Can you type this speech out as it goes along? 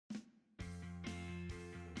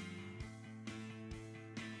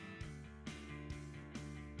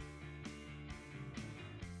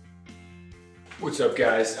What's up,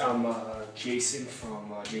 guys? I'm Jason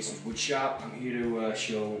from Jason's Wood Shop. I'm here to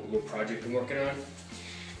show a little project I'm working on.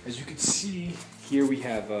 As you can see, here we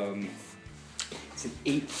have it's an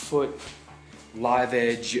 8-foot live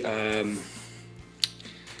edge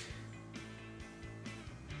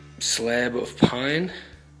slab of pine.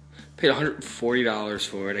 Paid $140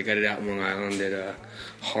 for it. I got it out in Long Island at a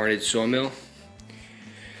Harned sawmill.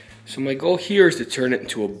 So my goal here is to turn it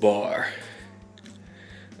into a bar.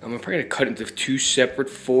 I'm probably going to cut it into 2 separate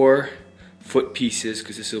 4-foot pieces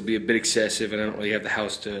because this will be a bit excessive and I don't really have the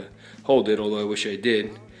house to hold it, although I wish I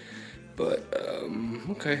did. But,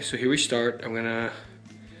 okay, so here we start. I'm going to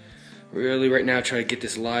really right now try to get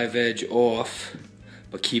this live edge off,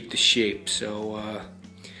 but keep the shape. So,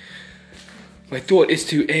 my thought is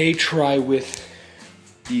to try with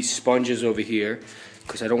these sponges over here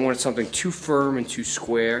because I don't want something too firm and too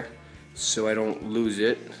square so I don't lose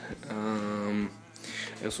it.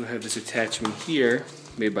 I also have this attachment here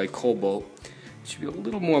made by Cobalt. It should be a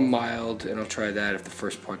little more mild, and I'll try that if the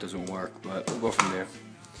first part doesn't work, but we'll go from there.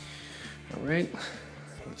 Alright,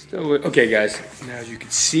 let's do it. Okay guys, now as you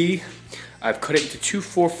can see, I've cut it into 2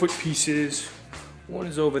 4-foot pieces. One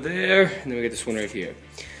is over there, and then we got this one right here.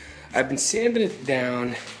 I've been sanding it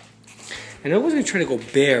down, and I wasn't trying to go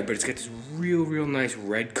bare, but it's got this real nice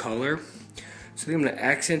red color. So I think I'm going to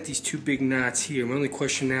accent these 2 big knots here. My only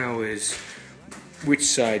question now is which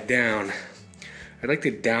side down. I like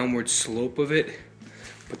the downward slope of it,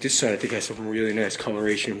 but this side I think has some really nice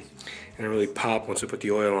coloration and it really pop once I put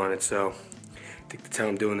the oil on it. So I think that's how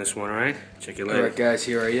I'm doing this one. Alright, check it later. Alright guys,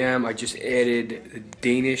 here I am. I just added the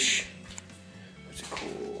Danish, what's it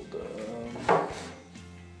called,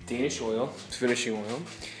 Danish oil. It's finishing oil.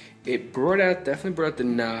 It definitely brought out the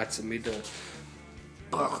knots. It made the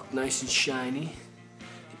buck nice and shiny.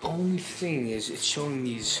 The only thing is it's showing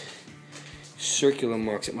these circular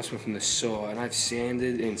marks. It must have been from the saw, and I've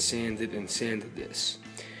sanded and sanded and sanded this.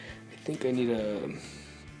 I think I need a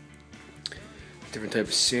different type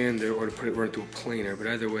of sander or to put it right through a planer, but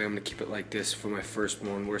either way I'm going to keep it like this for my first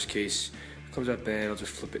one. Worst case, if it comes out bad, I'll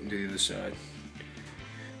just flip it into the other side.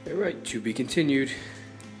 Alright, to be continued.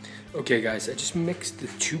 Okay guys, I just mixed the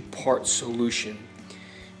 2-part solution,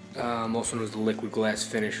 also known as the liquid glass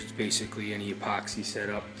finish. It's basically any epoxy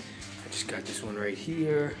setup. I just got this one right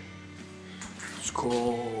here. It's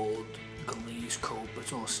called glaze coat, but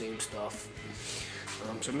it's all the same stuff.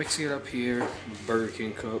 So I'm mixing it up here, Burger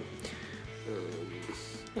King cup.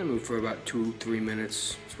 I move for about 2-3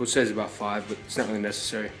 minutes. So it says about 5, but it's not really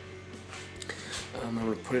necessary. I'm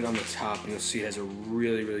going to put it on the top, and you'll see it has a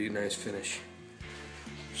really nice finish.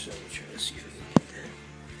 So let me try to see if I can get that.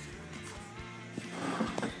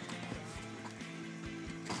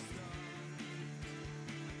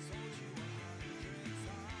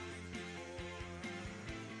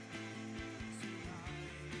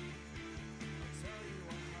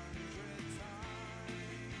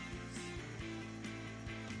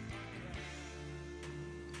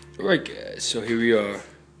 Alright guys, so here we are.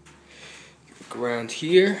 Look around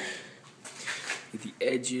here. The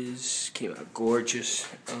edges came out gorgeous.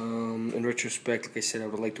 In retrospect, like I said, I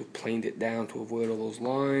would like to have planed it down to avoid all those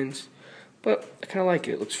lines. But I kind of like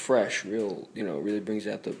it. It looks fresh, real, really brings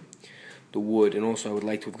out the wood. And also I would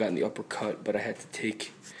like to have gotten the uppercut, but I had to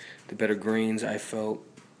take the better grains, I felt.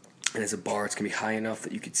 And as a bar, it's going to be high enough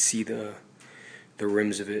that you could see the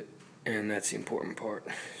rims of it. And that's the important part.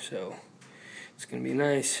 So it's going to be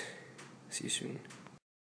nice. See you soon.